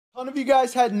One of you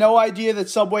guys had no idea that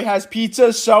Subway has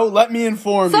pizza, so let me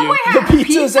inform Subway you. The has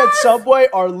pizzas at Subway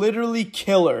are literally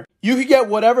killer. You can get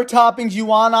whatever toppings you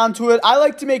want onto it. I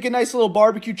like to make a nice little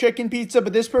barbecue chicken pizza,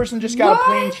 but this person just got a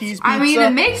plain cheese pizza. I mean,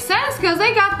 it makes sense because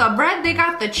they got the bread, they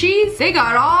got the cheese, they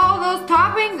got all those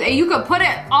toppings, and you could put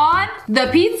it on the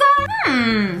pizza?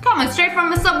 Coming straight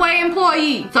from a Subway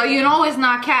employee. So you know it's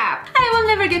not cap. I will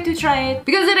never get to try it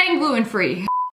because it ain't gluten-free.